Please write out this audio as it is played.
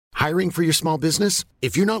Hiring for your small business?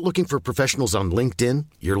 If you're not looking for professionals on LinkedIn,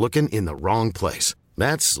 you're looking in the wrong place.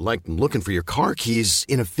 That's like looking for your car keys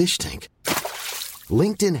in a fish tank.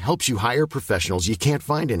 LinkedIn helps you hire professionals you can't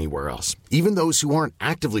find anywhere else, even those who aren't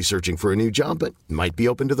actively searching for a new job but might be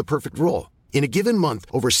open to the perfect role. In a given month,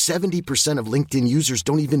 over 70% of LinkedIn users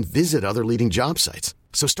don't even visit other leading job sites.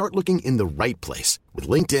 So start looking in the right place. With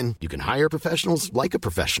LinkedIn, you can hire professionals like a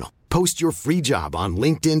professional. Post your free job on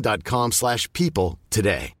linkedin.com/people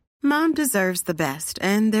today. Mom deserves the best,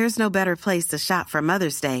 and there's no better place to shop for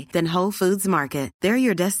Mother's Day than Whole Foods Market. They're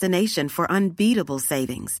your destination for unbeatable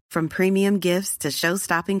savings, from premium gifts to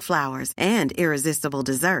show-stopping flowers and irresistible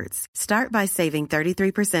desserts. Start by saving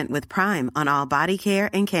 33% with Prime on all body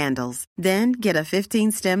care and candles. Then get a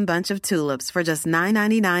 15-stem bunch of tulips for just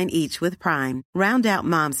 $9.99 each with Prime. Round out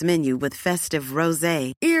Mom's menu with festive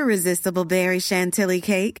rosé, irresistible berry chantilly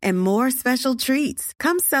cake, and more special treats.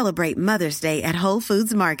 Come celebrate Mother's Day at Whole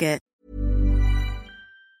Foods Market.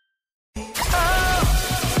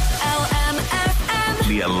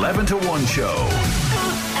 The 11 to 1 show.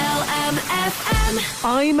 LMFM.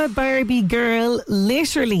 I'm a Barbie girl,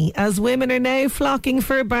 literally, as women are now flocking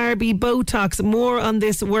for Barbie Botox. More on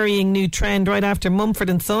this worrying new trend right after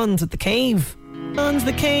Mumford & Sons at The Cave. Sons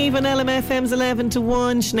The Cave on LMFM's 11 to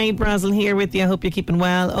 1. Sinead Brazel here with you. I hope you're keeping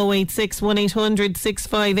well. 086 1800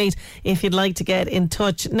 658 if you'd like to get in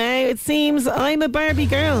touch. Now, it seems I'm a Barbie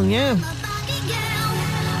girl, yeah. I'm a Barbie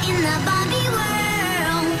girl in the Barbie world.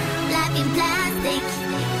 Life in plastic,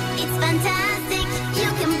 it's fantastic. You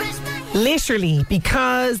can brush my hair. Literally,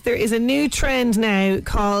 because there is a new trend now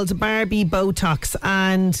called Barbie Botox,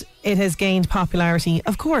 and it has gained popularity,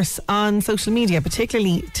 of course, on social media,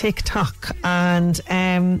 particularly TikTok. And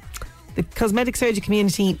the cosmetic surgery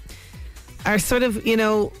community are sort of,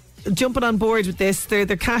 jumping on board with this. They're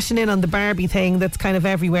cashing in on the Barbie thing that's kind of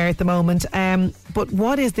everywhere at the moment. But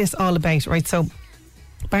what is this all about, right? So,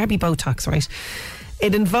 Barbie Botox, right?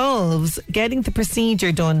 It involves getting the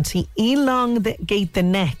procedure done to elongate the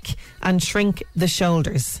neck and shrink the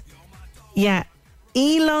shoulders. Yeah,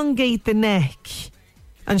 elongate the neck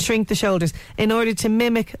and shrink the shoulders in order to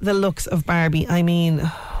mimic the looks of Barbie. I mean,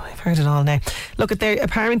 I've heard it all now. Look,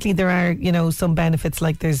 apparently there are, some benefits,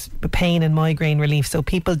 like there's pain and migraine relief. So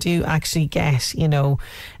people do actually get, sent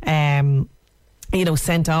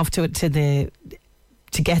off to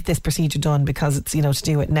get this procedure done because it's, to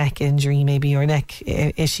do with neck injury maybe, or neck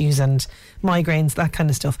issues and migraines, that kind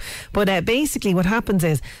of stuff. But basically what happens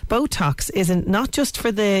is Botox isn't not just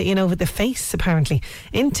for the, with the face, apparently,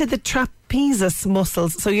 into the trapezius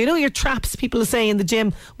muscles. So, your traps, people say in the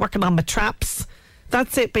gym, working on my traps.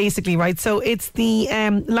 That's it, basically, right? So it's the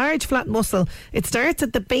large flat muscle. It starts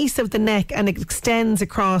at the base of the neck and it extends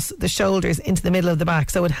across the shoulders into the middle of the back.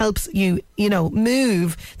 So it helps you,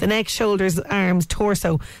 move the neck, shoulders, arms,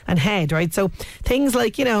 torso and head, right? So things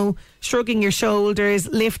like, shrugging your shoulders,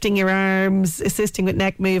 lifting your arms, assisting with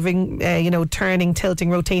neck moving, turning, tilting,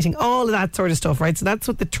 rotating, all of that sort of stuff, right? So that's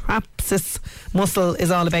what the trapezius muscle is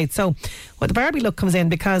all about. So what the Barbie look comes in,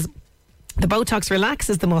 because the Botox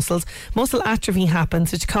relaxes the muscles. Muscle atrophy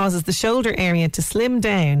happens, which causes the shoulder area to slim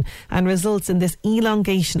down and results in this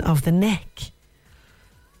elongation of the neck.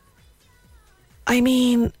 I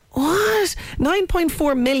mean, what?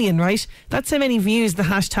 9.4 million, right? That's how many views the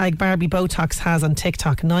hashtag Barbie Botox has on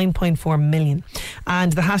TikTok. 9.4 million.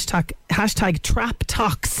 And the hashtag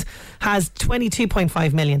TrapTox has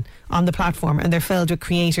 22.5 million on the platform, and they're filled with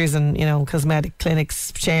creators and, cosmetic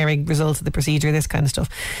clinics sharing results of the procedure, this kind of stuff.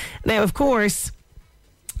 Now, of course,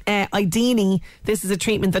 ideally, this is a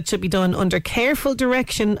treatment that should be done under careful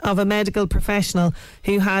direction of a medical professional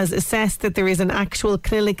who has assessed that there is an actual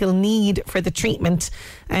clinical need for the treatment,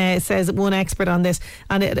 says one expert on this.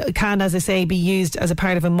 And it can, as I say, be used as a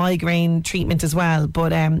part of a migraine treatment as well.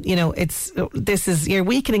 But, you're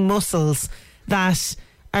weakening muscles that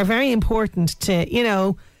are very important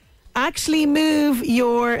to, actually move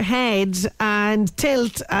your head and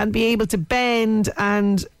tilt and be able to bend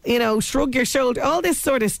and, shrug your shoulder, all this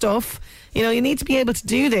sort of stuff. You need to be able to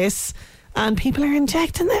do this, and people are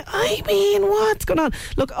injecting it. I mean, what's going on?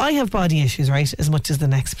 Look, I have body issues, right, as much as the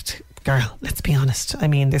next girl, let's be honest. I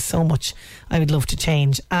mean, there's so much I would love to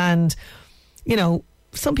change. And,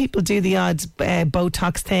 some people do the odd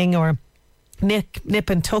Botox thing or nip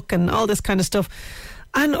and tuck and all this kind of stuff.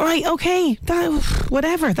 And right, okay,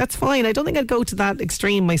 whatever, that's fine. I don't think I'd go to that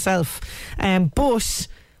extreme myself. But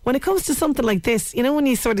when it comes to something like this, you know, when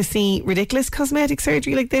you sort of see ridiculous cosmetic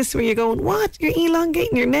surgery like this, where you're going, what? You're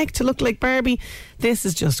elongating your neck to look like Barbie? This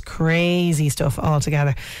is just crazy stuff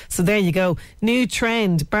altogether. So there you go. New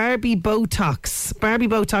trend, Barbie Botox. Barbie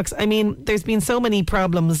Botox. I mean, there's been so many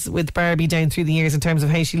problems with Barbie down through the years in terms of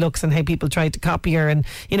how she looks and how people tried to copy her. And,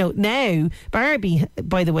 you know, now Barbie,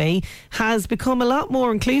 by the way, has become a lot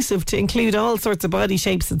more inclusive to include all sorts of body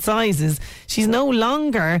shapes and sizes. She's no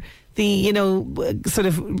longer the, you know, sort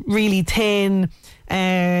of really thin,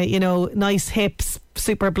 you know, nice hips,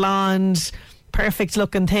 super blonde, perfect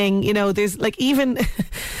looking thing. You know, there's like even,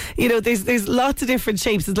 you know, there's lots of different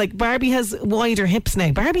shapes. It's like Barbie has wider hips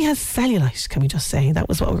now. Barbie has cellulite, can we just say? That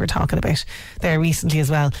was what we were talking about there recently as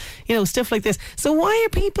well. You know, stuff like this. So why are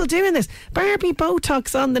people doing this? Barbie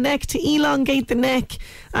Botox on the neck to elongate the neck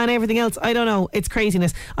and everything else. I don't know. It's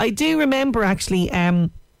craziness. I do remember actually,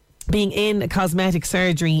 being in a cosmetic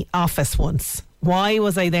surgery office once. Why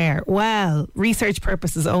was I there? Well, research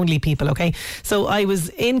purposes only, people, okay? So I was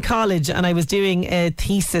in college and I was doing a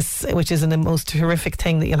thesis, which is the most horrific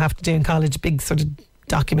thing that you'll have to do in college, big sort of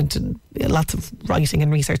document and lots of writing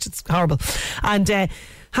and research. It's horrible. And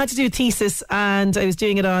had to do a thesis, and I was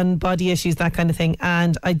doing it on body issues, that kind of thing.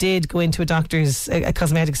 And I did go into a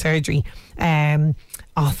cosmetic surgery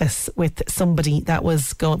office with somebody that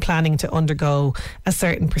was planning to undergo a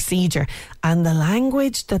certain procedure, and the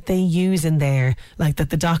language that they use in there, like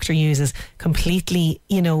that the doctor uses, completely,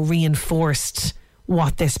 you know, reinforced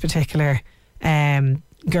what this particular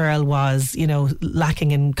girl was, you know,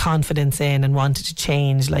 lacking in confidence in and wanted to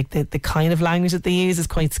change. Like the kind of language that they use is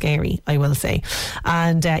quite scary, I will say.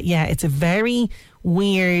 And yeah, it's a very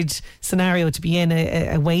weird scenario to be in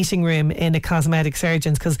a waiting room in a cosmetic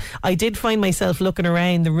surgeon's, because I did find myself looking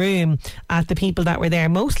around the room at the people that were there,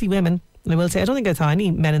 mostly women, I will say. I don't think I saw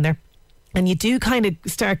any men in there. And you do kind of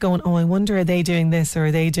start going, oh, I wonder, are they doing this or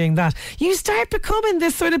are they doing that? You start becoming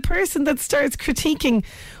this sort of person that starts critiquing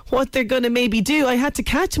what they're going to maybe do. I had to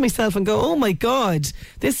catch myself and go, oh my God,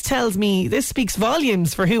 this speaks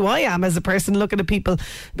volumes for who I am as a person, looking at people,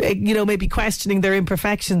 you know, maybe questioning their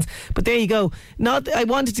imperfections. But there you go. I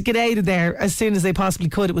wanted to get out of there as soon as I possibly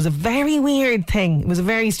could. It was a very weird thing. It was a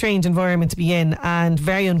very strange environment to be in and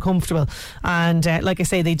very uncomfortable. And like I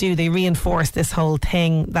say, they reinforce this whole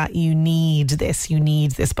thing that you need this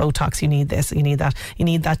Botox, you need this, you need that, you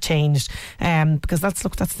need that changed, because that's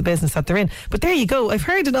the business that they're in. But there you go. I've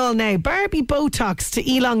heard it all now. Barbie Botox to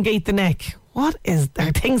elongate the neck. What is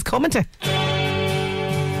there things coming to?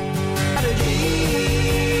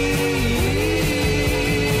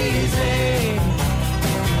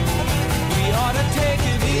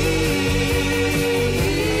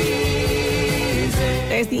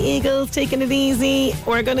 There's the Eagles taking it easy.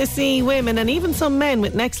 We're going to see women and even some men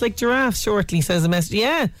with necks like giraffes shortly, says a message.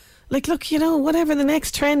 Yeah. Like, look, you know, whatever the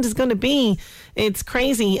next trend is going to be, it's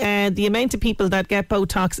crazy. The amount of people that get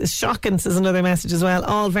Botox is shocking, says another message as well.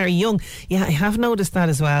 All very young. Yeah, I have noticed that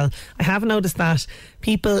as well. I have noticed that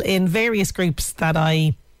people in various groups that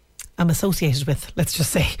I am associated with, let's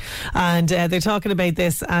just say, and they're talking about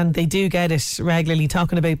this, and they do get it regularly,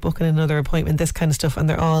 talking about booking another appointment, this kind of stuff, and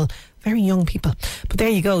they're all very young people. But there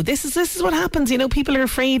you go. This is what happens. You know, people are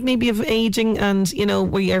afraid maybe of aging, and, you know,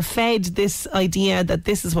 we are fed this idea that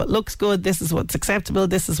this is what looks good, this is what's acceptable,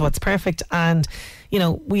 this is what's perfect, and, you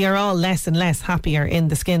know, we are all less and less happier in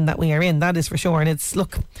the skin that we are in, that is for sure. And it's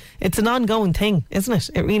an ongoing thing, isn't it?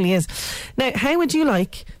 It really is. Now, how would you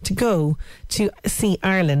like to go to see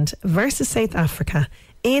Ireland versus South Africa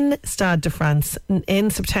in Stade de France in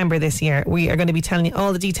September this year? We are going to be telling you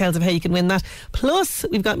all the details of how you can win that. Plus,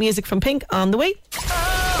 we've got music from Pink on the way.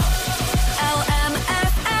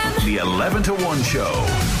 LMFM. The 11 to 1 show.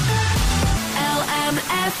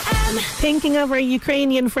 Thinking of our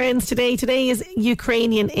Ukrainian friends today. Today is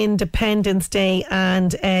Ukrainian Independence Day,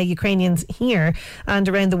 and Ukrainians here and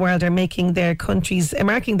around the world are marking their country's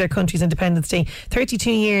Independence Day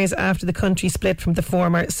 32 years after the country split from the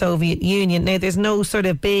former Soviet Union. Now, there's no sort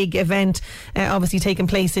of big event obviously taking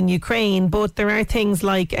place in Ukraine, but there are things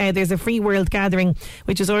like there's a Free World Gathering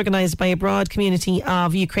which is organised by a broad community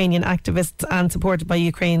of Ukrainian activists and supported by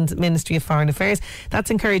Ukraine's Ministry of Foreign Affairs. That's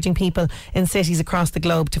encouraging people in cities across the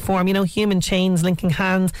globe to form, you know, human chains linking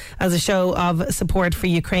hands as a show of support for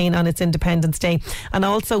Ukraine on its Independence Day. And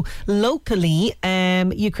also locally,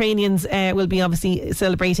 Ukrainians will be obviously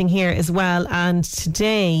celebrating here as well. And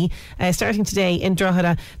today, starting today in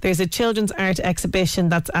Drogheda, there's a children's art exhibition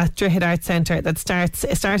that's at Drogheda Art Centre that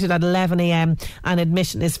started at 11 a.m. and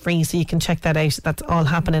admission is free, so you can check that out. That's all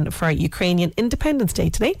happening for Ukrainian Independence Day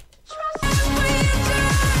today.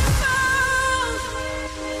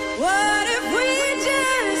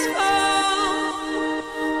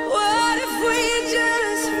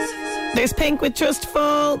 There's Pink with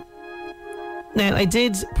Trustful. Now, I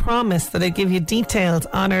did promise that I'd give you details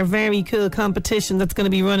on our very cool competition that's going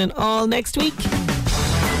to be running all next week.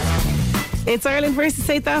 It's Ireland versus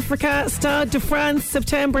South Africa, Stade de France,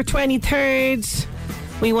 September 23rd.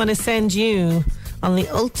 We want to send you on the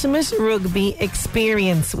ultimate rugby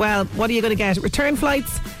experience. Well, what are you going to get? Return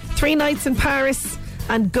flights, 3 nights in Paris,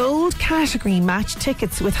 and gold category match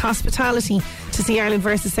tickets with hospitality to see Ireland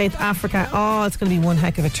versus South Africa. Oh, it's going to be one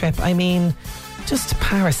heck of a trip. I mean, just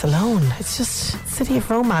Paris alone. It's just a city of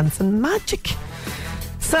romance and magic.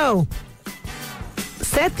 So,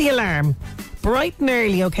 set the alarm bright and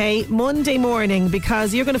early, okay? Monday morning,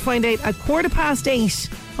 because you're going to find out at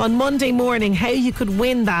 8:15 on Monday morning how you could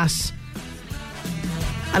win that.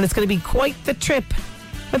 And it's going to be quite the trip,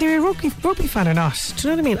 whether you're a rugby fan or not. Do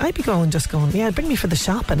you know what I mean? I'd be going, yeah, bring me for the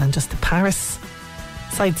shopping and just the Paris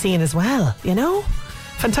sightseeing as well, you know?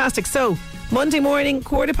 Fantastic. So, Monday morning,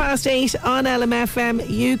 8:15 on LMFM,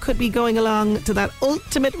 you could be going along to that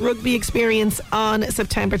ultimate rugby experience on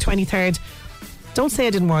September 23rd. Don't say I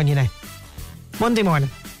didn't warn you now. Monday morning.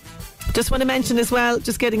 Just want to mention as well,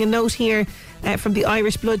 just getting a note here from the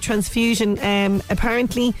Irish Blood Transfusion.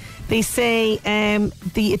 Apparently, they say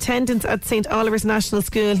the attendance at St. Oliver's National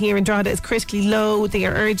School here in Drogheda is critically low. They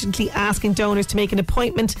are urgently asking donors to make an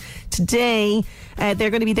appointment today.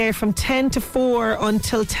 They're going to be there from 10 to 4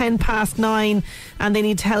 until 9:10, and they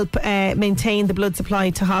need to help maintain the blood supply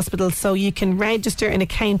to hospitals. So you can register an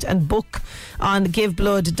account and book on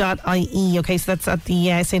giveblood.ie. Okay, so that's at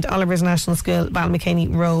the St. Oliver's National School,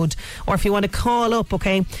 Balmckenny Road. Or if you want to call up,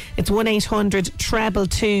 okay, it's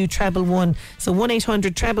 1-800-222-111. So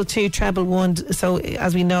 1-800-222-111. So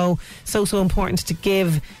as we know, so important to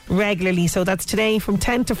give regularly. So that's today from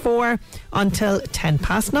 10 to 4 until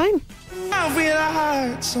 9:10. I feel our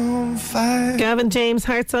hearts on fire. Gavin James,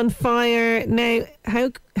 Hearts on Fire. Now, how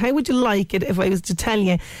would you like it if I was to tell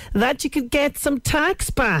you that you could get some tax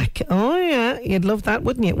back? Oh yeah, you'd love that,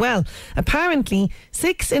 wouldn't you? Well, apparently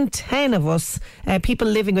 6 in 10 of us, people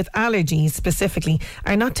living with allergies specifically,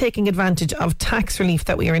 are not taking advantage of tax relief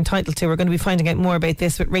that we are entitled to. We're going to be finding out more about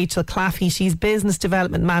this with Rachel Claffey. She's Business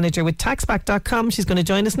Development Manager with taxback.com. She's going to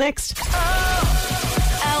join us next.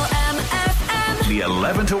 The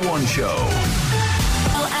 11 to 1 show.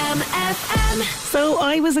 So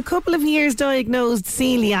I was a couple of years diagnosed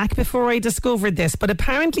celiac before I discovered this, but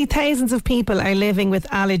apparently thousands of people are living with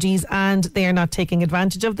allergies and they are not taking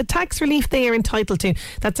advantage of the tax relief they are entitled to.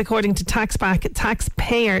 That's according to TaxBack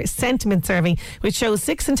Taxpayer Sentiment Survey, which shows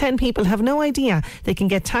 6 in 10 people have no idea they can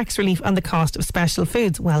get tax relief on the cost of special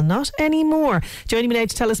foods. Well, not anymore. Joining me now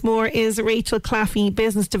to tell us more is Rachel Claffey,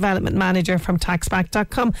 Business Development Manager from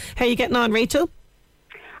taxback.com. How are you getting on, Rachel?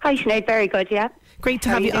 Hi Sinead, very good, yeah. Great to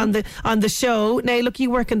have you on the show. Now, look,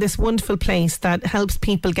 you work in this wonderful place that helps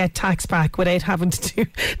people get tax back without having to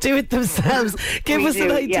do it themselves. Give us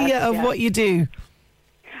an idea of what you do.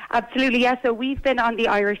 Absolutely, yeah. So we've been on the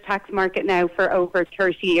Irish tax market now for over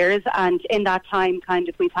 30 years, and in that time,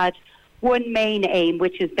 we've had one main aim,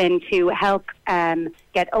 which has been to help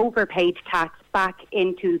get overpaid tax back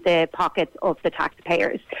into the pockets of the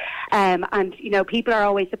taxpayers. And, people are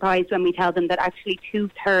always surprised when we tell them that actually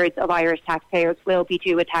 2/3 of Irish taxpayers will be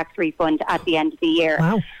due a tax refund at the end of the year.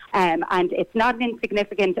 Wow. And it's not an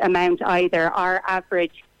insignificant amount either. Our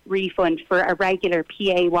average refund for a regular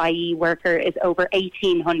PAYE worker is over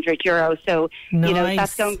 €1,800. So, nice.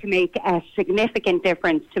 That's going to make a significant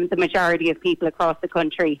difference to the majority of people across the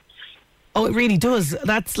country. Oh, it really does.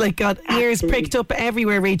 That's like got ears pricked up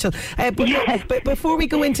everywhere, Rachel. But before we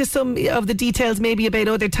go into some of the details maybe about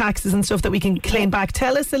other taxes and stuff that we can claim back,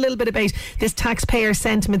 tell us a little bit about this taxpayer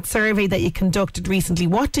sentiment survey that you conducted recently.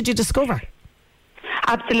 What did you discover?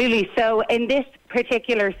 Absolutely. So in this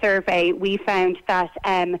particular survey, we found that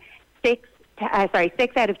 6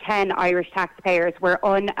 out of 10 Irish taxpayers were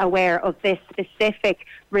unaware of this specific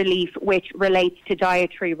relief, which relates to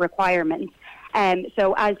dietary requirements.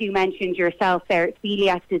 So as you mentioned yourself there,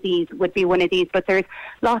 celiac disease would be one of these, but there's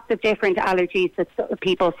lots of different allergies that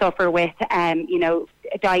people suffer with.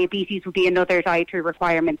 Diabetes would be another dietary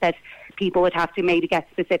requirement that people would have to maybe get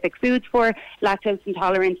specific foods for. Lactose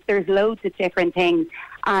intolerance, there's loads of different things.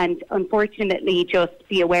 And unfortunately, just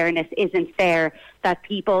the awareness isn't there that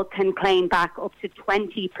people can claim back up to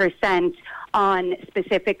 20% on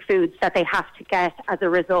specific foods that they have to get as a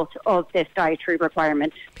result of this dietary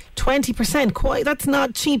requirement. 20%, that's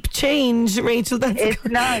not cheap change, Rachel. That's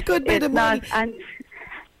not. Good bit of money. And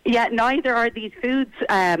yeah, neither are these foods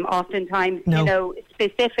oftentimes, no.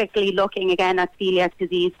 Specifically looking again at celiac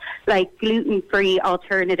disease, like gluten-free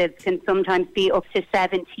alternatives can sometimes be up to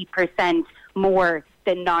 70% more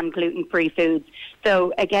than non-gluten-free foods.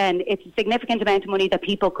 So again, it's a significant amount of money that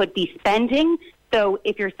people could be spending. So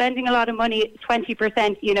if you're spending a lot of money,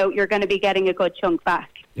 20%, you're going to be getting a good chunk back.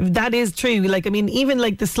 That is true. Like, I mean, even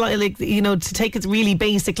like the to take it really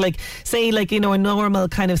basic, like say, a normal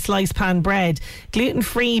kind of sliced pan bread,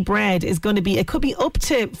 gluten-free bread is going to be, it could be up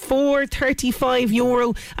to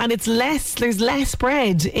 €4.35, and it's less. There's less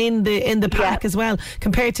bread in the pack as well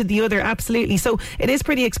compared to the other. Absolutely. So it is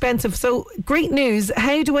pretty expensive. So great news.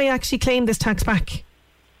 How do I actually claim this tax back?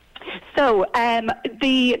 So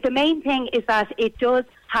the main thing is that it does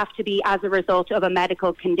have to be as a result of a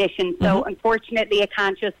medical condition. So unfortunately, it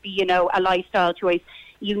can't just be, a lifestyle choice.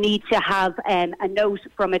 You need to have a note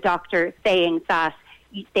from a doctor saying that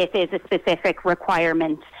this is a specific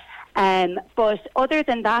requirement. But other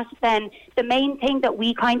than that, then the main thing that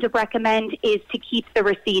we kind of recommend is to keep the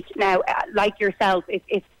receipts. Now, like yourself,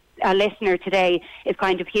 if a listener today is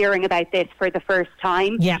kind of hearing about this for the first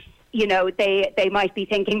time, they might be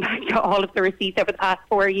thinking back to all of the receipts over the past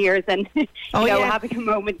 4 years and having a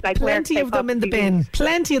moment like plenty of them in the bin.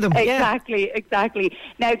 Plenty of them. Exactly.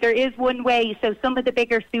 Now there is one way. So some of the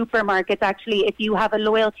bigger supermarkets, actually, if you have a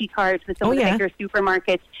loyalty card with some of the bigger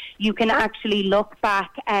supermarkets, you can actually look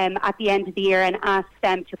back at the end of the year and ask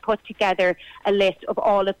them to put together a list of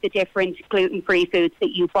all of the different gluten-free foods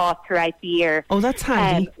that you bought throughout the year. Oh, that's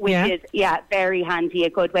handy. Which is very handy. A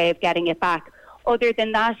good way of getting it back. Other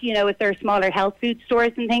than that, if there are smaller health food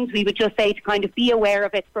stores and things, we would just say to kind of be aware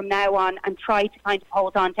of it from now on and try to kind of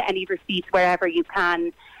hold on to any receipts wherever you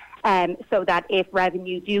can, so that if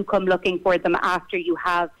revenue do come looking for them after you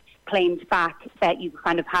have claimed back, that you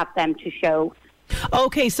kind of have them to show.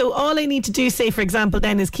 Okay, so all I need to do, say, for example,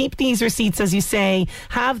 then is keep these receipts, as you say,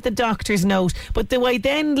 have the doctor's note, but do I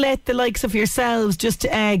then let the likes of yourselves just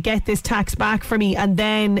get this tax back for me, and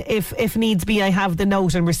then if needs be, I have the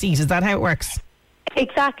note and receipt? Is that how it works?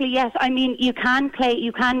 Exactly, yes. I mean, you can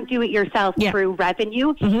do it yourself through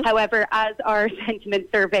revenue. However, as our sentiment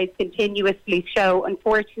surveys continuously show,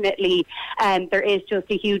 unfortunately, there is just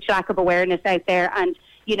a huge lack of awareness out there, and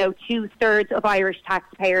 2/3 of Irish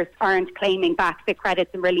taxpayers aren't claiming back the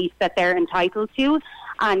credits and relief that they're entitled to.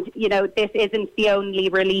 And, this isn't the only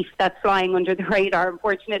relief that's flying under the radar.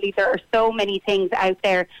 Unfortunately, there are so many things out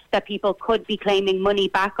there that people could be claiming money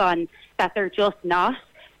back on that they're just not.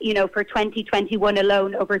 For 2021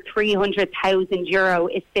 alone, over €300,000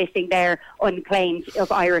 is sitting there unclaimed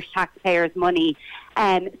of Irish taxpayers' money.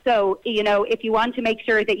 So, if you want to make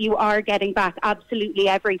sure that you are getting back absolutely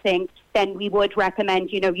everything, then we would recommend,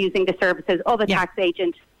 using the services of a tax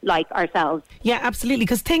agent like ourselves. Yeah, absolutely.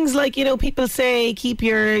 Because things like, people say keep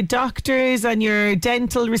your doctors and your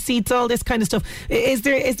dental receipts, all this kind of stuff. Is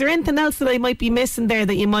there anything else that I might be missing there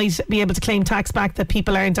that you might be able to claim tax back that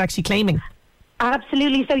people aren't actually claiming?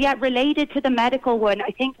 Absolutely. So, related to the medical one, I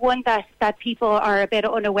think one that people are a bit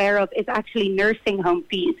unaware of is actually nursing home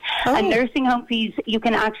fees. Oh. And nursing home fees, you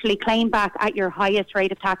can actually claim back at your highest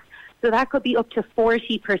rate of tax. So that could be up to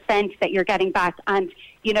 40% that you're getting back. And,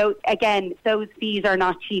 again, those fees are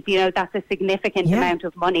not cheap. That's a significant amount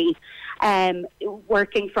of money.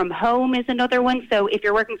 Working from home is another one. So if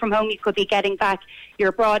you're working from home, you could be getting back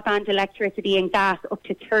your broadband, electricity and gas up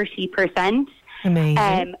to 30%.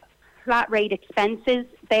 Amazing. Flat rate expenses,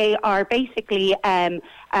 they are basically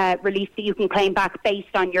relief that you can claim back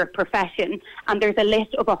based on your profession. And there's a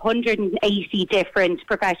list of 180 different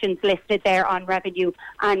professions listed there on revenue.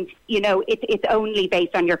 And, it's only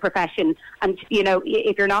based on your profession. And,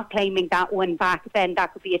 if you're not claiming that one back, then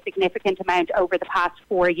that could be a significant amount over the past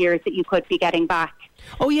 4 years that you could be getting back.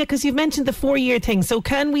 Oh, yeah, because you've mentioned the 4-year thing. So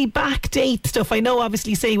can we backdate stuff? I know,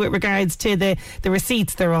 obviously, say with regards to the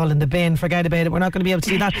receipts, they're all in the bin. Forget about it. We're not going to be able to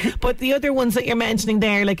do that. But the other ones that you're mentioning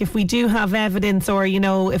there, like if we do have evidence or,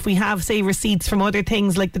 if we have, say, receipts from other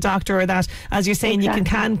things like the doctor or that, as you're saying, you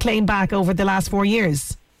can claim back over the last 4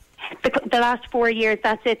 years. The last 4 years,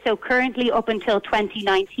 that's it. So currently up until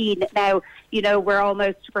 2019. Now,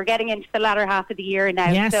 we're getting into the latter half of the year now.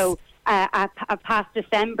 Yes. So past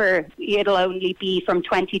December, it'll only be from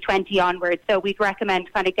 2020 onwards. So we'd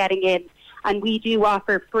recommend kind of getting in. And we do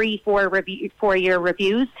offer free 4-year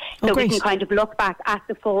reviews. So we can kind of look back at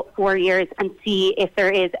the full 4 years and see if there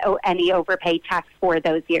is any overpaid tax for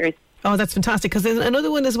those years. Oh, that's fantastic. Because there's another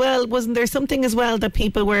one as well. Wasn't there something as well that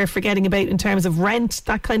people were forgetting about in terms of rent,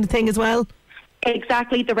 that kind of thing as well?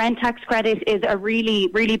 Exactly. The rent tax credit is a really,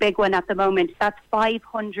 really big one at the moment. That's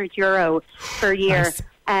 €500 per year. Nice.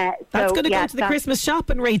 That's going to go to the Christmas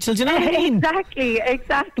shopping, Rachel. Do you know what I mean?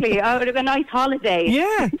 Exactly. Oh, it would be a nice holiday.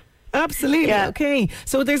 Yeah. Absolutely. Yeah. Okay.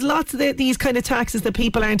 So there's lots of these kind of taxes that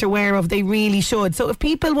people aren't aware of. They really should. So if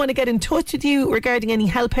people want to get in touch with you regarding any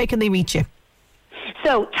help, how can they reach you?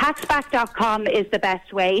 So taxback.com is the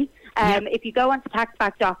best way. If you go onto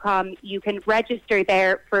taxback.com, you can register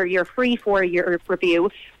there for your free 4-year review.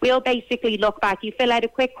 We'll basically look back. You fill out a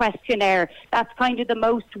quick questionnaire. That's kind of the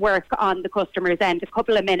most work on the customer's end, a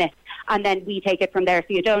couple of minutes, and then we take it from there.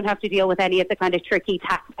 So you don't have to deal with any of the kind of tricky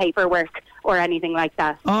tax paperwork or anything like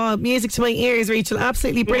that. Oh, music to my ears, Rachel.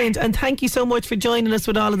 Absolutely brilliant. And thank you so much for joining us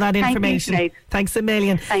with all of that information. Thank you, Sinead. Thanks a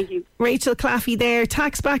million. Thank you. Rachel Claffey there,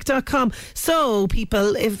 taxback.com. So,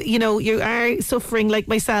 people, if you are suffering like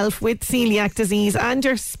myself with celiac disease and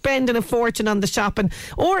you're spending a fortune on the shopping,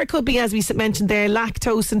 or it could be, as we mentioned there,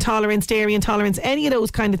 lactose intolerance, dairy intolerance, any of those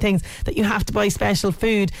kind of things that you have to buy special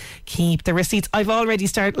food, keep the receipts. I've already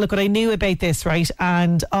started, look what I knew about this, right?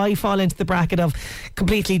 And I fall into the bracket of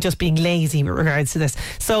completely just being lazy with regards to this.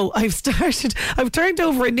 So I've turned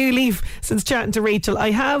over a new leaf since chatting to Rachel.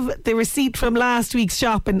 I have the receipt from last week's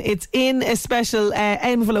shopping. It's in a special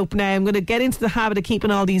envelope now. I'm going to get into the habit of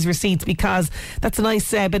keeping all these receipts because that's a nice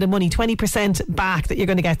bit of money, 20% back that you're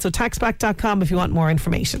going to get. So taxback.com if you want more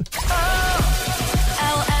information.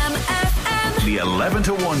 LMFM. The 11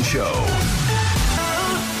 to 1 show.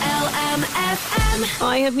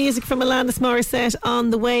 I have music from Alanis Morissette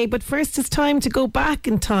on the way, but first it's time to go back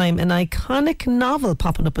in time. An iconic novel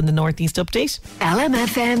popping up in the Northeast Update.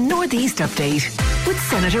 LMFM Northeast Update with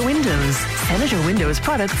Senator Windows. Senator Windows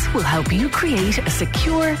products will help you create a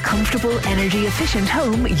secure, comfortable, energy efficient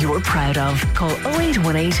home you're proud of. Call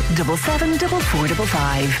 0818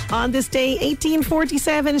 774455. On this day,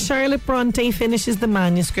 1847, Charlotte Bronte finishes the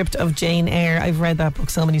manuscript of Jane Eyre. I've read that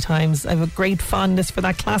book so many times. I have a great fondness for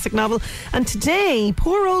that classic novel. And today,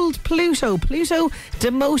 poor old Pluto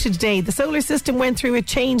demoted day. The solar system went through a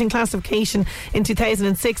change in classification in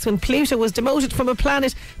 2006 when Pluto was demoted from a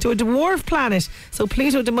planet to a dwarf planet. So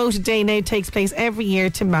Pluto demoted day now takes place every year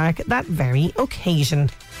to mark that very occasion.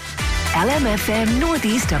 LMFM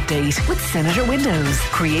Northeast Update with Senator Windows.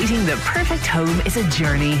 Creating the perfect home is a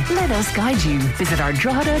journey. Let us guide you. Visit our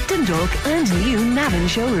Drogheda, Dundalk and new Navan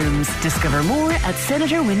showrooms. Discover more at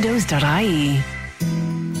senatorwindows.ie.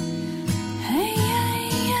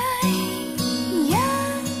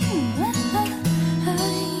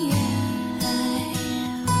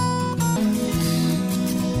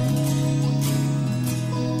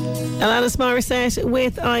 Alanis Morissette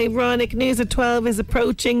with Ironic. News at 12 is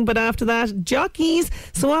approaching, but after that, jockeys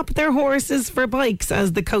swap their horses for bikes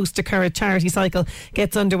as the Coast to Curragh charity cycle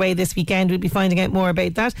gets underway this weekend. We'll be finding out more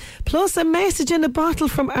about that. Plus, a message in a bottle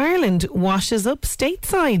from Ireland washes up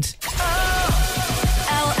stateside.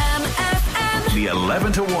 LMFM. The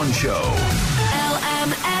 11 to 1 show.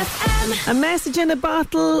 A message in a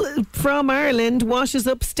bottle from Ireland washes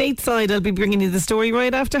up stateside. I'll be bringing you the story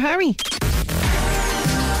right after Harry.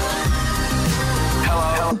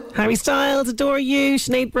 Harry Styles, Adore You.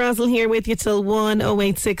 Sinead Brazel here with you till 1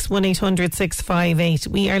 086 1800 658.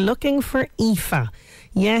 We are looking for Aoife.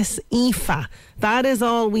 Yes, Aoife. That is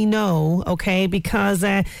all we know, okay? Because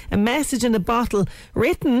a message in a bottle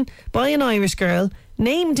written by an Irish girl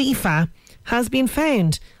named Aoife has been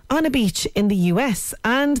found on a beach in the US,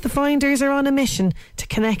 and the finders are on a mission to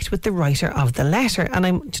connect with the writer of the letter. And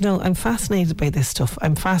I'm fascinated by this stuff.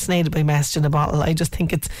 I'm fascinated by message in a bottle. I just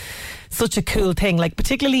think it's such a cool thing. Like,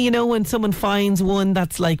 particularly, when someone finds one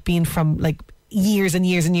that's like been from like years and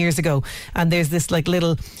years and years ago, and there's this like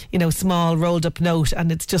little, small rolled up note,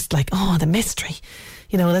 and it's just like, oh, the mystery.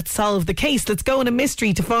 Let's solve the case. Let's go on a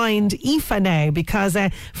mystery to find Aoife now, because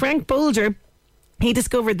Frank Bolger, he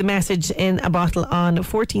discovered the message in a bottle on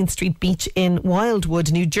 14th Street Beach in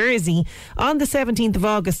Wildwood, New Jersey on the 17th of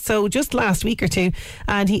August, so just last week or two.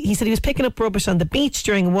 And he said he was picking up rubbish on the beach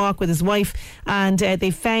during a walk with his wife, and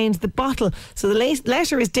they found the bottle. So the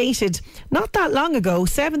letter is dated not that long ago,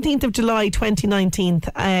 17th of July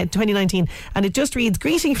 2019, and it just reads,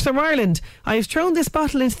 "Greetings from Ireland. I have thrown this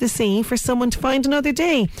bottle into the sea for someone to find another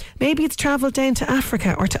day. Maybe it's travelled down to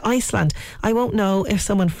Africa or to Iceland. I won't know if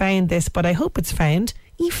someone found this, but I hope it's found.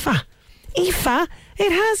 Aoife. Aoife,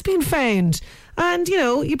 it has been found." And,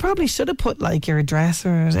 you probably should have put like your address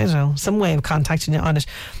or, some way of contacting you on it.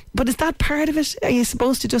 But is that part of it? Are you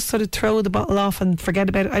supposed to just sort of throw the bottle off and forget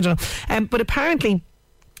about it? I don't know. But apparently,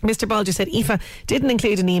 Mr. Bolger said Aoife didn't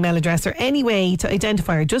include an email address or any way to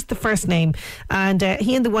identify her, just the first name. And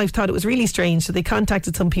he and the wife thought it was really strange, so they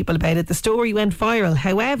contacted some people about it. The story went viral.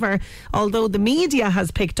 However, although the media has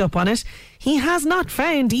picked up on it, he has not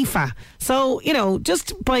found Aoife. So,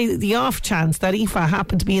 just by the off chance that Aoife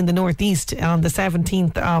happened to be in the Northeast on the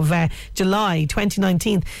 17th of July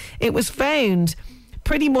 2019, it was found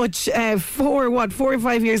pretty much 4 or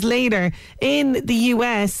 5 years later in the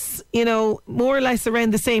US, you know, more or less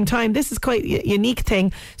around the same time. This is quite a unique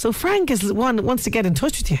thing. So Frank is one wants to get in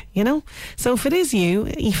touch with you, you know. So if it is you,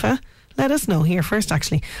 Aoife, let us know here first,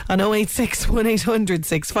 actually, on 086 1800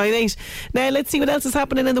 658. Now, let's see what else is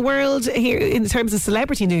happening in the world here in terms of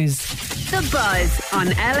celebrity news. The Buzz on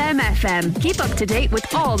LMFM. Keep up to date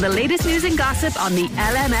with all the latest news and gossip on the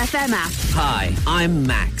LMFM app. Hi, I'm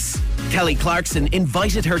Max. Kelly Clarkson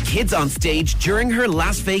invited her kids on stage during her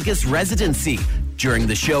Las Vegas residency. During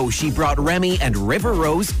the show, she brought Remy and River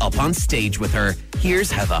Rose up on stage with her.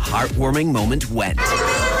 Here's how the heartwarming moment went.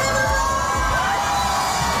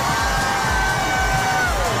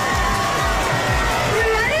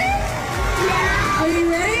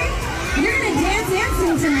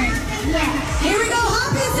 Here we go,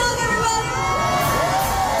 hop this song, everybody.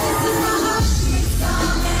 This is my hop.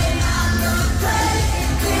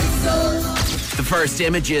 The first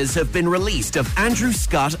images have been released of Andrew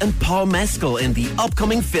Scott and Paul Mescal in the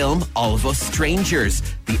upcoming film All of Us Strangers.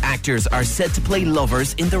 The actors are set to play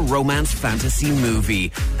lovers in the romance fantasy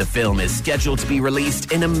movie. The film is scheduled to be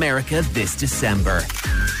released in America this December.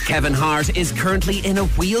 Kevin Hart is currently in a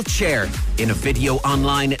wheelchair. In a video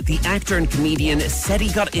online, the actor and comedian said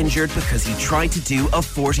he got injured because he tried to do a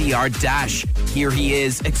 40-yard dash. Here he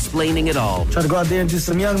is explaining it all. Tried to go out there and do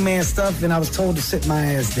some young man stuff, and I was told to sit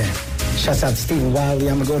my ass down. Shouts out to Stephen Wiley.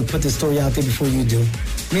 I'm going to go and put this story out there before you do.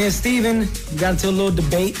 Me and Stephen got into a little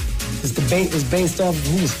debate. This debate was based off of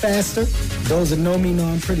who was faster. Those that know me know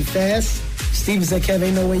I'm pretty fast. Stephen said, Kev,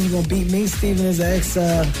 ain't no way you're going to beat me. Stephen is an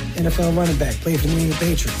ex-NFL running back, played for the New England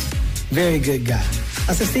Patriots. Very good guy.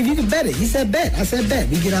 I said, Steve, you can bet it. He said, bet. I said, bet.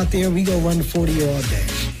 We get out there, we go run the 40-yard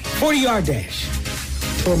dash. 40-yard dash.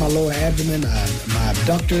 Tore my lower abdomen, my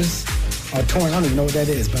abductors are torn. I don't even know what that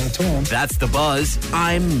is, but I tore them. That's The Buzz.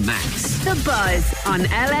 I'm Max. The Buzz on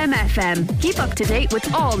LMFM. Keep up to date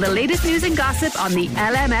with all the latest news and gossip on the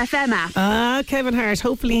LMFM app. Kevin Hart,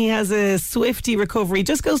 hopefully he has a swifty recovery.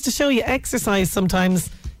 Just goes to show you exercise sometimes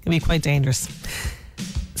can be quite dangerous.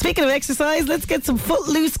 Speaking of exercise, let's get some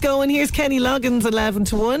Footloose going. Here's Kenny Loggins, 11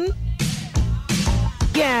 to 1.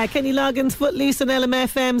 Yeah, Kenny Loggins, Footloose on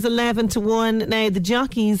LMFM's 11 to 1. Now, the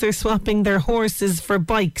jockeys are swapping their horses for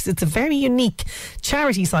bikes. It's a very unique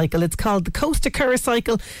charity cycle. It's called the Coast to Curra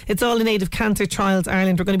Cycle. It's all in aid of Cancer Trials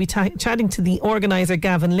Ireland. We're going to be chatting to the organiser,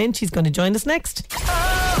 Gavin Lynch. He's going to join us next.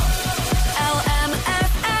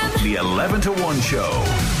 LMFM. The 11 to 1 show.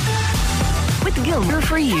 With Gilmer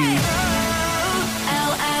for you.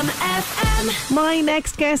 My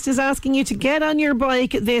next guest is asking you to get on your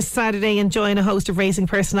bike this Saturday and join a host of racing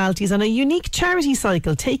personalities on a unique charity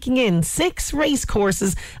cycle, taking in 6 race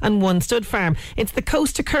courses and 1 stud farm. It's the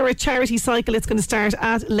Coast to Curra charity cycle. It's going to start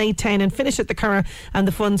at Late Town and finish at the Curra, and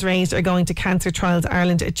the funds raised are going to Cancer Trials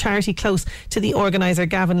Ireland, a charity close to the organiser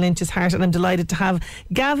Gavin Lynch's heart. And I'm delighted to have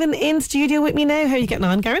Gavin in studio with me now. How are you getting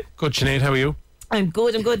on, Gavin? Good, Sinead, how are you? I'm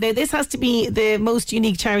good. Now, this has to be the most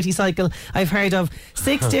unique charity cycle I've heard of.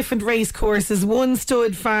 6 different race courses, 1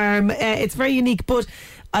 stud farm. It's very unique, but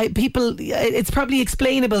it's probably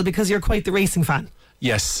explainable because you're quite the racing fan.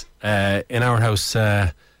 Yes. In our house,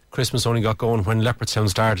 Christmas only got going when Leopardstown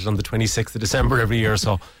started on the 26th of December every year,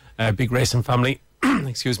 so big racing family.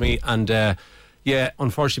 Excuse me. And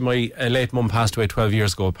unfortunately, my late mum passed away 12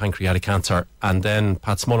 years ago of pancreatic cancer. And then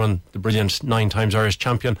Pat Smullen, the brilliant 9 times Irish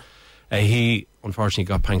champion, he unfortunately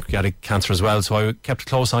got pancreatic cancer as well, so I kept a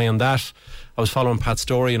close eye on that. I was following Pat's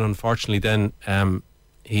story, and unfortunately then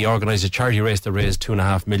he organised a charity race that raised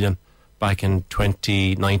 $2.5 million back in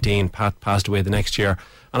 2019. Pat passed away the next year,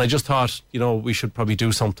 and I just thought, we should probably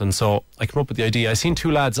do something. So I came up with the idea. I seen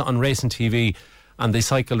 2 lads on racing TV, and they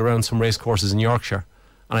cycled around some race courses in Yorkshire,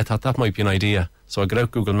 and I thought that might be an idea. So I got out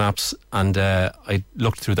Google Maps, and I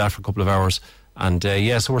looked through that for a couple of hours. And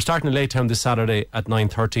so we're starting in Late Town this Saturday at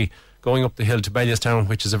 9:30, going up the hill to Bellewstown,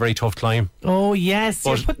 which is a very tough climb. Oh yes,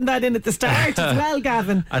 you're putting that in at the start as well,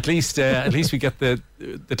 Gavin. At least we get the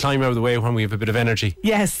climb out of the way when we have a bit of energy.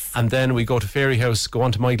 Yes. And then we go to Fairyhouse, go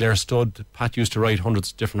on to Moyglaire Stud. Pat used to ride hundreds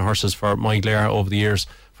of different horses for Moyglaire over the years,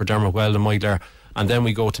 for Dermot Weld and Moyglaire. And then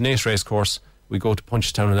we go to Nace Racecourse, we go to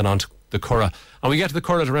Punchestown, and then on to the Curra. And we get to the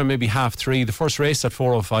Curra at around maybe 3:30. The first race at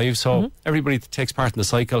 4:05. So everybody that takes part in the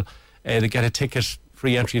cycle, they get a ticket,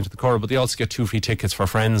 free entry into the Curra, but they also get 2 free tickets for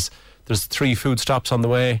friends. There's 3 food stops on the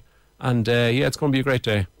way, and it's going to be a great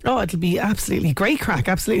day. Oh, it'll be absolutely great crack,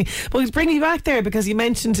 absolutely. But bring me back there, because you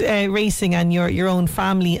mentioned racing and your own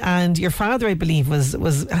family, and your father, I believe,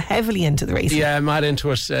 was heavily into the racing. Yeah, mad into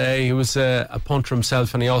it. He was a punter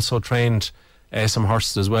himself, and he also trained some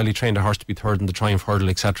horses as well. He trained a horse to be 3rd in the Triumph Hurdle,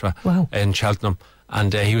 etc. Wow. In Cheltenham.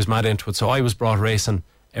 and he was mad into it. So I was brought racing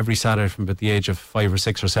every Saturday from about the age of 5 or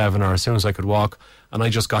 6 or 7, or as soon as I could walk, and I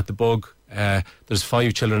just got the bug. There's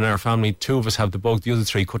 5 children in our family, 2 of us have the bug, the other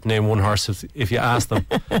 3 couldn't name one horse if you asked them.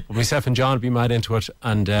 But myself and John would be mad into it,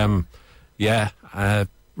 and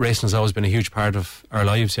racing has always been a huge part of our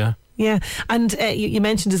lives, yeah. Yeah, and you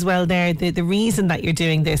mentioned as well there the reason that you're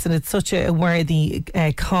doing this, and it's such a worthy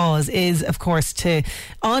cause, is of course to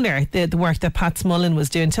honour the work that Pat Smullen was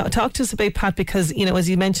doing. Talk to us about Pat, because as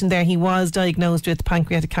you mentioned there, he was diagnosed with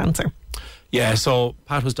pancreatic cancer. Yeah, so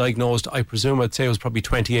Pat was diagnosed, I presume I'd say it was probably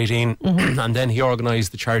 2018, and then he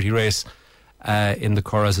organised the charity race in the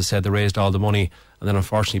Curragh. As I said, they raised all the money, and then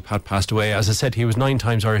unfortunately Pat passed away. As I said, he was 9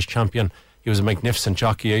 times Irish champion. He was a magnificent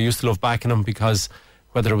jockey. I used to love backing him, because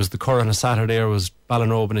whether it was the Curragh on a Saturday or it was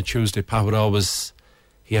Ballinrobe on a Tuesday, Pat would always,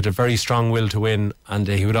 he had a very strong will to win, and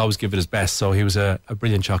he would always give it his best. So he was a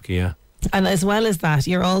brilliant jockey, yeah. And as well as that,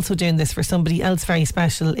 you're also doing this for somebody else very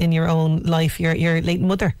special in your own life, your late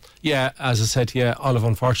mother. Yeah, as I said, Olive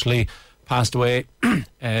unfortunately passed away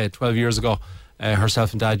 12 years ago.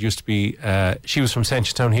 Herself and Dad used to be, she was from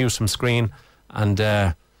Seneschalstown, he was from Screen, and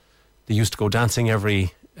they used to go dancing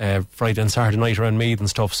every Friday and Saturday night around Meath and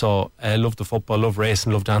stuff. So loved the football, loved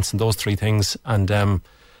racing, loved dancing, those 3 things. And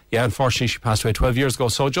unfortunately she passed away 12 years ago.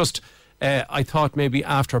 So just I thought maybe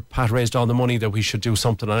after Pat raised all the money that we should do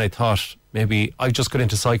something, and I thought maybe I just got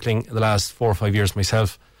into cycling in the last 4 or 5 years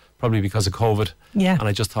myself, probably because of COVID. Yeah. And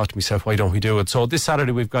I just thought to myself, why don't we do it? So this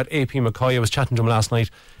Saturday we've got AP McCoy. I was chatting to him last night.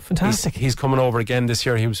 Fantastic. He's coming over again this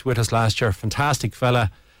year. He was with us last year. Fantastic fella.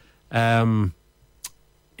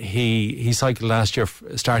 He cycled last year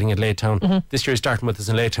starting at Laytown. This year he's starting with us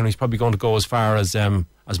in Laytown. He's probably going to go as far as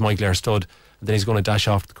Moyglare Stud, and then he's going to dash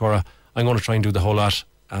off to the Curragh. I'm going to try and do the whole lot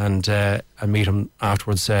and meet him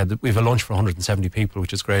afterwards. We have a lunch for 170 people,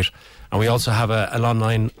 which is great. And we also have an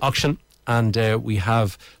online auction, and we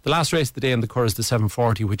have the last race of the day in the Curragh is the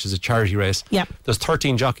 740, which is a charity race. Yeah. There's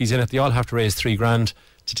 13 jockeys in it. They all have to raise $3,000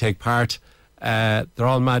 to take part. They're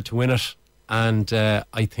all mad to win it. And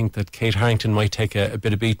I think that Kate Harrington might take a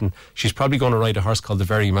bit of beating. She's probably going to ride a horse called the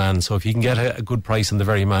Very Man. So if you can get a good price on the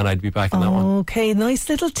Very Man, I'd be back on that one. Okay, nice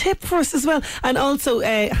little tip for us as well. And also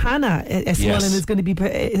Hannah Smullen is going to be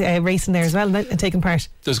racing there as well and taking part.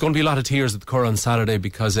 There's going to be a lot of tears at the Curragh on Saturday,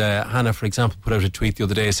 because Hannah, for example, put out a tweet the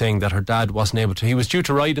other day saying that her dad wasn't able to. He was due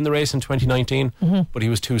to ride in the race in 2019, but he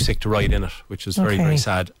was too sick to ride in it, which is very, very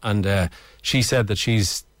sad. And she said that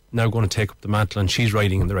she's now going to take up the mantle and she's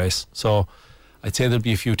riding in the race. So I'd say there'll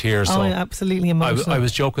be a few tears. Oh, so absolutely emotional. I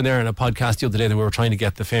was joking there in a podcast the other day that we were trying to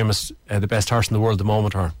get the famous, the best horse in the world at the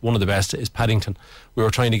moment, or one of the best, is Paddington. We were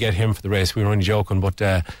trying to get him for the race. We were only joking, but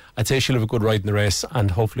I'd say she'll have a good ride in the race,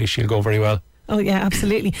 and hopefully she'll go very well. Oh yeah,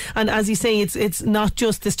 absolutely. And as you say, it's not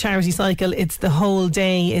just this charity cycle, it's the whole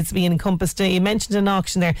day. It's being encompassed. You mentioned an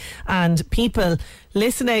auction there, and people,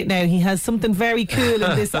 listen out now, he has something very cool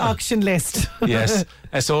in this auction list. Yes.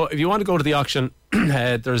 So if you want to go to the auction,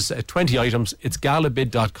 there's 20 items. It's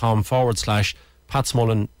galabid.com/Pat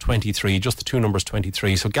Smullen 23, just the 2 numbers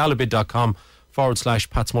 23. So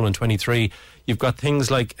galabid.com/Pat Smullen 23. You've got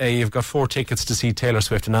things like you've got 4 tickets to see Taylor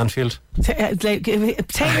Swift in Anfield.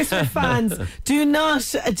 Taylor Swift fans, do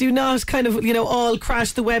not kind of all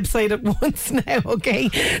crash the website at once now.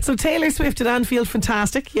 Okay, so Taylor Swift at Anfield,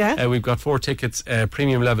 fantastic. Yeah. We've got 4 tickets,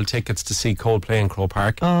 premium level tickets to see Coldplay in Croke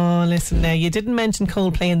Park. Oh, listen now, you didn't mention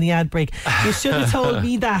Coldplay in the ad break. You should have told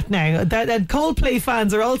me that now. That Coldplay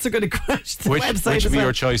fans are also going to crash the website. Which would be well.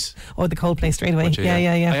 your choice? Oh, the Coldplay straight away. Yeah.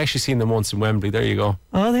 I actually seen them once in Wembley. There you go.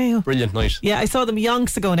 Oh, there you go. Brilliant night. Yeah, I saw them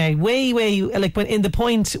yonks ago now, way like when in the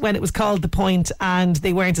Point, when it was called the Point, and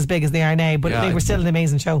they weren't as big as they are now, but they were still an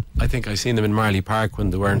amazing show. I think I seen them in Marley Park when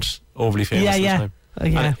they weren't overly famous this time. Oh,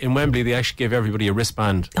 yeah. And in Wembley they actually gave everybody a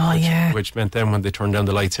wristband. Which meant then when they turned down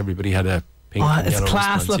the lights, everybody had a pink and it's yellow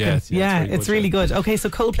class wristbands. looking. It's really good. Okay, so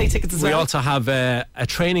Coldplay tickets as well. We also have a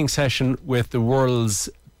training session with the world's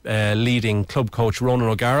leading club coach Ronan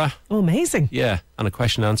O'Gara. Oh, amazing. Yeah, and a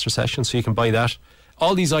question and answer session, so you can buy that.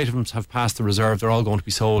 All these items have passed the reserve. They're all going to be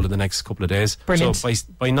sold in the next couple of days. Brilliant. So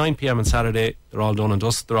by 9 p.m. on Saturday, they're all done and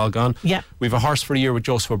dust. They're all gone. Yeah. We have a horse for a year with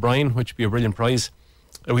Joseph O'Brien, which would be a brilliant prize.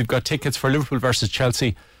 We've got tickets for Liverpool versus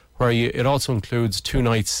Chelsea, where it also includes 2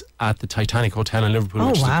 nights at the Titanic Hotel in Liverpool,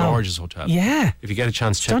 which is a gorgeous hotel. Yeah. If you get a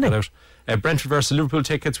chance, check that out. Brentford versus Liverpool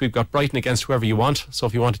tickets. We've got Brighton against whoever you want. So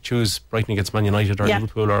if you want to choose Brighton against Man United or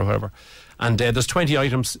Liverpool or whoever. And there's 20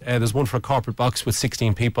 items. There's one for a corporate box with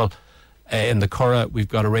 16 people. In the Curragh, we've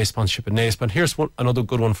got a race sponsorship in Nace. But here's another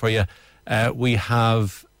good one for you. We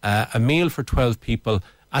have a meal for 12 people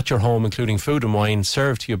at your home, including food and wine,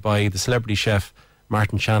 served to you by the celebrity chef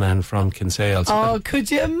Martin Shanahan from Kinsale. So Oh, could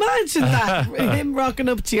you imagine that? Him rocking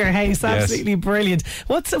up to your house. Absolutely brilliant.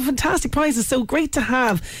 What's a fantastic prize. It's so great to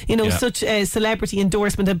have, such a celebrity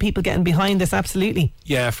endorsement and people getting behind this. Absolutely.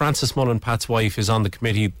 Yeah, Frances Mullen, Pat's wife, is on the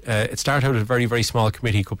committee. It started out as a very, very small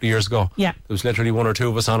committee a couple of years ago. Yeah. There was literally one or two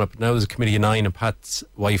of us on it, but now there's a committee of 9, and Pat's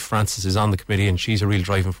wife, Frances, is on the committee, and she's a real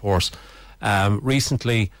driving force.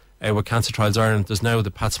 Recently, with Cancer Trials Ireland, there's now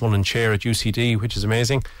the Pat Mullen chair at UCD, which is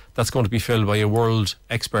amazing. That's going to be filled by a world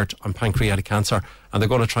expert on pancreatic cancer, and they're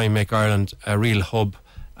going to try and make Ireland a real hub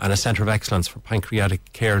and a centre of excellence for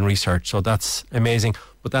pancreatic care and research. So that's amazing,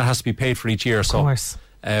 but that has to be paid for each year. Of course.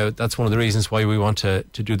 That's one of the reasons why we want to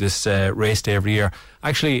do this race day every year.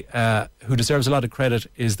 Actually, who deserves a lot of credit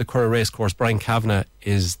is the Curragh Racecourse. Brian Kavanagh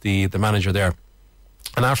is the manager there.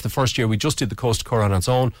 And after the first year, we just did the Coast to Curragh on its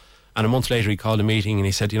own. And a month later, he called a meeting and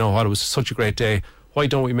he said, you know what, it was such a great day. Why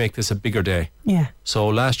don't we make this a bigger day? Yeah. So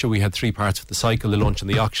last year we had 3 parts of the cycle, the lunch and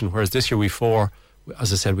the auction, whereas this year we 4.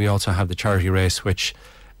 As I said, we also have the charity race, which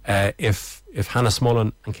if Hannah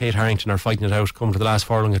Smullen and Kate Harrington are fighting it out, come to the last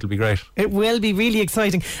furlong, it'll be great. It will be really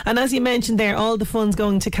exciting. And as you mentioned there, all the funds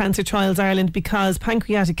going to Cancer Trials Ireland, because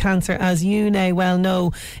pancreatic cancer, as you now well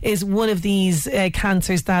know, is one of these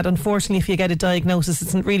cancers that unfortunately if you get a diagnosis,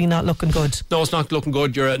 it's really not looking good. No, it's not looking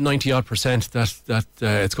good. You're at 90% that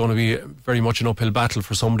it's going to be very much an uphill battle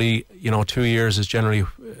for somebody. 2 years is generally,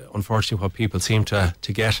 unfortunately, what people seem to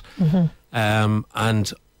get.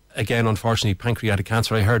 And again, unfortunately, pancreatic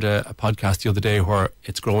cancer, I heard a podcast the other day where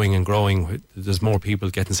it's growing and growing. There's more people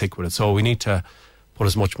getting sick with it. So we need to put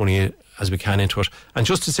as much money as we can into it. And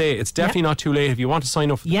just to say, it's definitely not too late. If you want to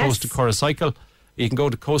sign up for the Coast to Curragh cycle, you can go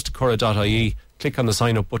to coasttoCurragh.ie, click on the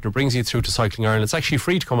sign up button, it brings you through to Cycling Ireland. It's actually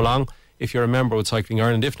free to come along if you're a member with Cycling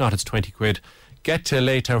Ireland. If not, it's 20 quid. Get to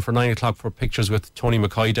Laytown for 9 o'clock for pictures with Tony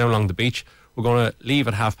McCoy down along the beach. We're going to leave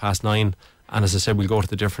at 9:30, and as I said, we'll go to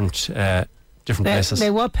the different places.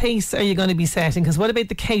 Now, what pace are you going to be setting? Because what about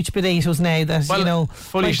the couch potatoes now that,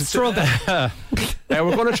 might struggle?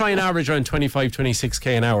 We're going to try and average around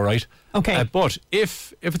 25-26k an hour, right? Okay. But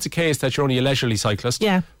if it's a case that you're only a leisurely cyclist,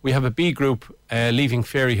 we have a B group leaving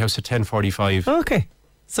Fairyhouse at 10:45. Okay.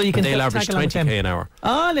 So you can. They'll average 20k an hour.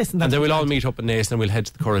 Oh, listen. And then we'll all meet up in Naas and we'll head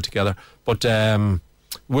to the Curragh together. But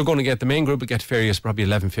we're going to get the main group will get to Fairyhouse probably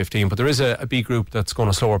 11:15. But there is a B group that's going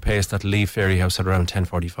a slower pace that'll leave Fairyhouse at around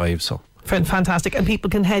 10:45. So. Fantastic. And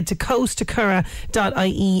people can head to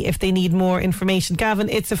coasttoCurragh.ie if they need more information. Gavin,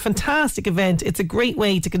 it's a fantastic event. It's a great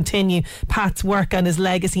way to continue Pat's work and his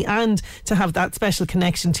legacy, and to have that special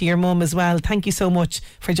connection to your mum as well. Thank you so much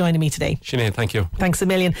for joining me today. Sinead, thank you. Thanks a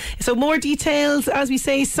million. So more details, as we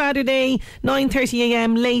say, Saturday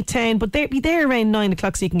 9:30am, Laytown, but be there around 9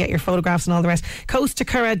 o'clock so you can get your photographs and all the rest.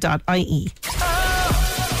 coasttoCurragh.ie.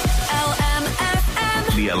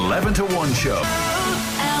 LMFM. The 11 to 1 show.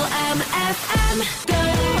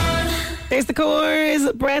 There's the chorus,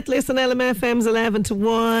 Breathless on LMFM's 11 to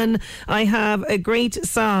 1. I have a great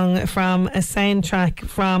song from a soundtrack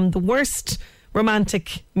from the worst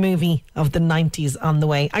romantic movie of the 90s on the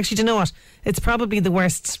way. Actually, do you know what? It's probably the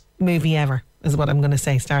worst movie ever, is what I'm going to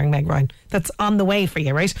say, starring Meg Ryan. That's on the way for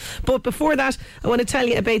you, right? But before that, I want to tell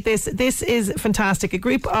you about this. This is fantastic. A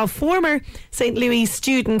group of former St. Louis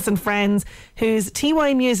students and friends whose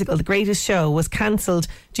TY musical, The Greatest Show, was cancelled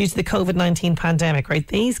due to the COVID-19 pandemic, right?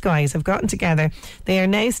 These guys have gotten together. They are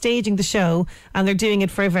now staging the show, and they're doing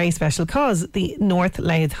it for a very special cause, the North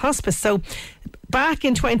Louth Hospice. So back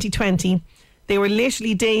in 2020, they were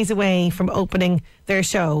literally days away from opening their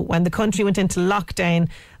show when the country went into lockdown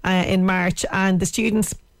in March, and the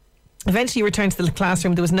students eventually returned to the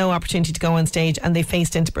classroom. There was no opportunity to go on stage, and they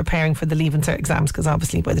faced into preparing for the Leaving Cert exams, because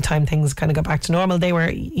obviously by the time things kind of got back to normal, they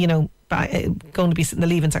were, going to be sitting the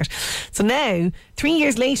Leaving Cert. So now, 3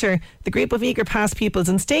 years later, the group of eager past pupils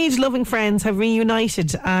and stage-loving friends have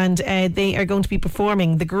reunited, and they are going to be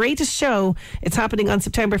performing The Greatest Show. It's happening on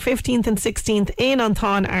September 15th and 16th in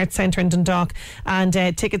Anton Arts Centre in Dundalk, and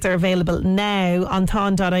tickets are available now on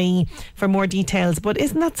anton.ie for more details. But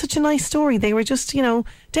isn't that such a nice story? They were just,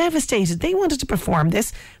 devastated. They wanted to perform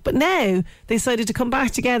this, but now they decided to come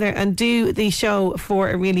back together and do the show for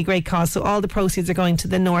a really great cause. So all the proceeds are going to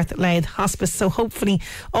the North Louth Hospice. So hopefully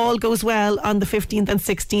all goes well on the 15th and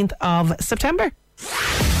 16th of September.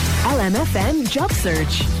 LMFM Job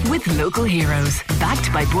Search with Local Heroes.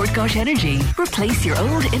 Backed by Portgosh Energy. Replace your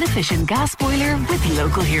old inefficient gas boiler with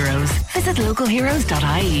Local Heroes. Visit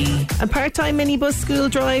localheroes.ie. A part-time minibus school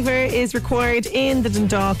driver is required in the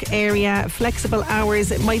Dundalk area. Flexible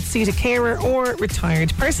hours. It might suit a carer or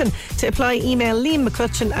retired person. To apply, email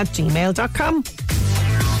liammcclutchin@gmail.com.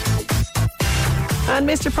 And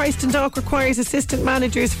Mr Price Dundalk requires assistant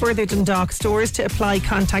managers for their Dundalk stores to apply.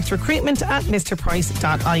 Contact recruitment at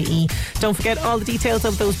mrprice.ie. Don't forget, all the details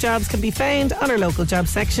of those jobs can be found on our local job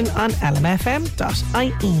section on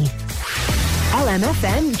lmfm.ie.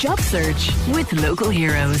 LMFM Job Search with Local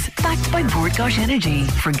Heroes. Backed by Port Gosh Energy.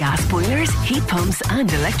 For gas boilers, heat pumps and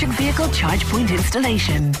electric vehicle charge point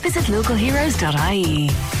installation. Visit localheroes.ie.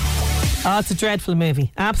 Oh, it's a dreadful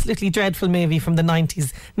movie. Absolutely dreadful movie from the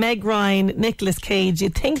 90s. Meg Ryan, Nicolas Cage.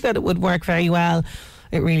 You'd think that it would work very well.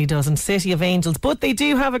 It really doesn't. City of Angels. But they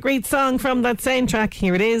do have a great song from that soundtrack.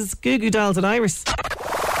 Here it is. Goo Goo Dolls and Iris.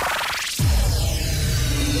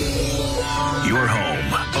 Your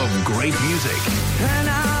home of great music. And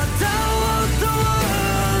I don't want the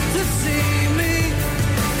world to see me.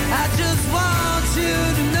 I just want you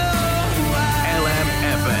to know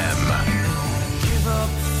LMFM. give up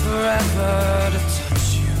forever to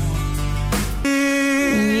touch you.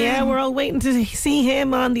 Yeah, we're all waiting to see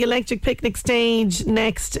him on the Electric Picnic stage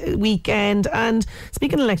next weekend. And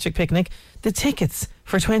speaking of Electric Picnic, the tickets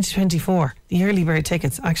for 2024, the early bird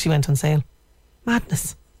tickets, actually went on sale.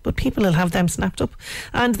 Madness. But people will have them snapped up.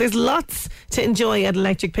 And there's lots to enjoy at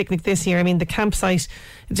Electric Picnic this year. I mean, the campsite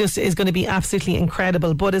just is going to be absolutely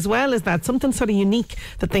incredible. But as well as that, something sort of unique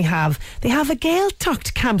that they have a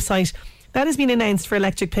Gaeltacht campsite. That has been announced for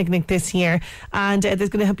Electric Picnic this year. And there's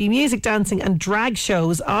going to be music, dancing and drag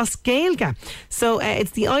shows Os Gaelga. So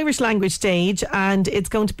it's the Irish language stage, and it's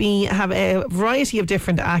going to have a variety of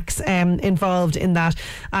different acts involved in that.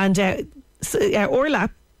 And Orla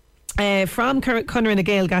from Connor na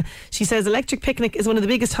Gaelga, she says Electric Picnic is one of the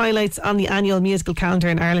biggest highlights on the annual musical calendar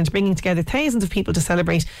in Ireland, bringing together thousands of people to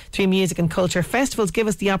celebrate through music and culture. Festivals give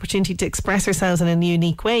us the opportunity to express ourselves in a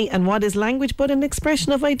unique way, and what is language but an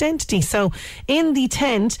expression of identity? So in the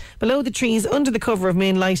tent, below the trees, under the cover of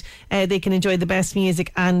moonlight, they can enjoy the best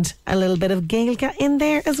music and a little bit of Gaelga in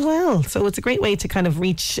there as well. So it's a great way to kind of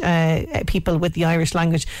reach people with the Irish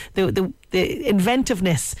language. The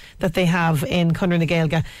inventiveness that they have in Connor na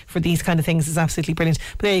Gaelga for these kind of things is absolutely brilliant.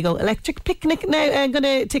 But there you go, Electric Picnic. Now I'm going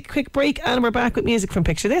to take a quick break, and we're back with music from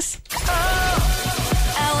Picture This.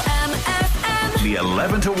 LMFM. The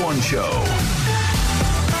 11 to 1 show.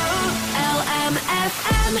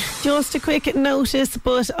 LMFM. Just a quick notice,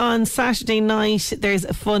 but on Saturday night there's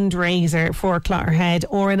a fundraiser for Clotterhead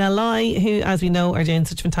or an Ally, who, as we know, are doing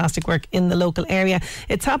such fantastic work in the local area.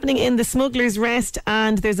 It's happening in the Smuggler's Rest,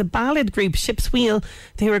 and there's a ballad group, Ship's Wheel,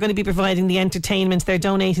 who are going to be providing the entertainment. They're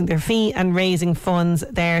donating their fee and raising funds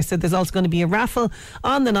there. So there's also going to be a raffle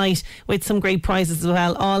on the night with some great prizes as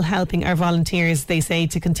well, all helping our volunteers, they say,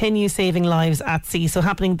 to continue saving lives at sea. So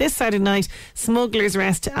happening this Saturday night, Smuggler's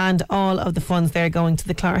Rest, and all of the funds there going to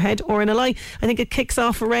the Clotterhead or an Ally. I think it kicks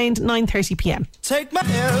off around 9:30pm. Take my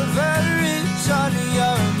every Johnny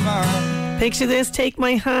Armand. Picture This, Take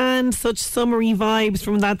My Hand. Such summery vibes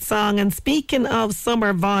from that song. And speaking of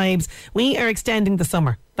summer vibes, we are extending the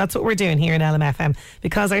summer. That's what we're doing here in LMFM,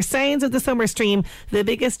 because our Sounds of the Summer stream, the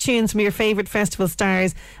biggest tunes from your favourite festival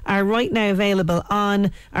stars, are right now available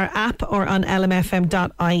on our app or on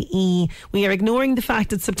lmfm.ie. We are ignoring the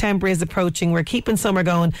fact that September is approaching. We're keeping summer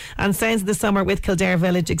going, and Sounds of the Summer with Kildare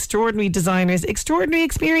Village. Extraordinary designers, extraordinary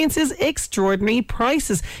experiences, extraordinary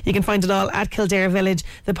prices. You can find it all at Kildare Village.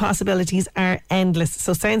 The possibilities are endless.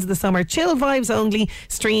 So Sounds of the Summer, chill vibes only,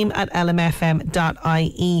 stream at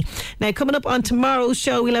lmfm.ie. Now, coming up on tomorrow's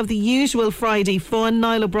show, we'll have the usual Friday fun.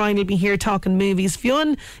 Niall O'Brien will be here talking movies.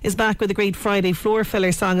 Fionn is back with a great Friday floor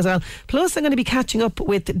filler song as well. Plus, I'm going to be catching up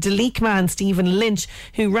with Deleek man Stephen Lynch,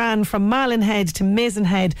 who ran from Malinhead to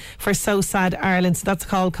Mizenhead for So Sad Ireland. So that's a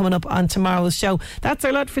call coming up on tomorrow's show. That's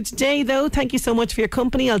our lot for today, though. Thank you so much for your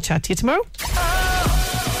company. I'll chat to you tomorrow.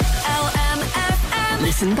 LMFM.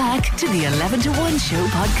 Listen back to the 11 to 1 show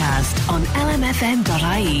podcast on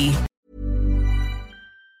lmfm.ie.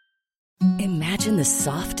 Imagine the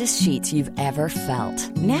softest sheets you've ever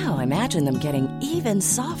felt. Now imagine them getting even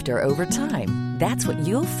softer over time. That's what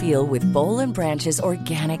you'll feel with Boll & Branch's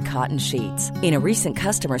organic cotton sheets. In a recent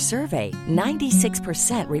customer survey,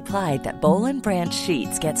 96% replied that Boll & Branch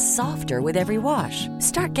sheets get softer with every wash.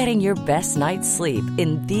 Start getting your best night's sleep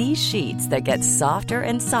in these sheets that get softer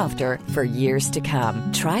and softer for years to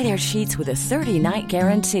come. Try their sheets with a 30-night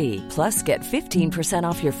guarantee. Plus, get 15%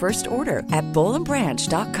 off your first order at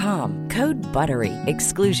bollandbranch.com. Code BUTTERY.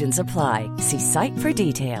 Exclusions apply. See site for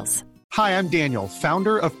details. Hi, I'm Daniel,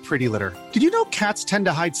 founder of Pretty Litter. Did you know cats tend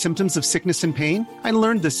to hide symptoms of sickness and pain? I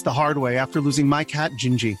learned this the hard way after losing my cat,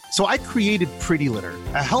 Gingy. So I created Pretty Litter,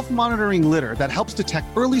 a health monitoring litter that helps detect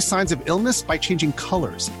early signs of illness by changing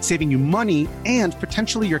colors, saving you money and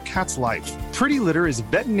potentially your cat's life. Pretty Litter is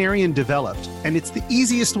veterinarian developed, and it's the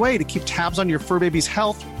easiest way to keep tabs on your fur baby's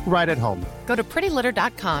health right at home. Go to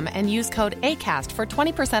prettylitter.com and use code ACAST for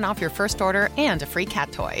 20% off your first order and a free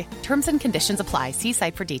cat toy. Terms and conditions apply. See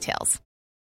site for details.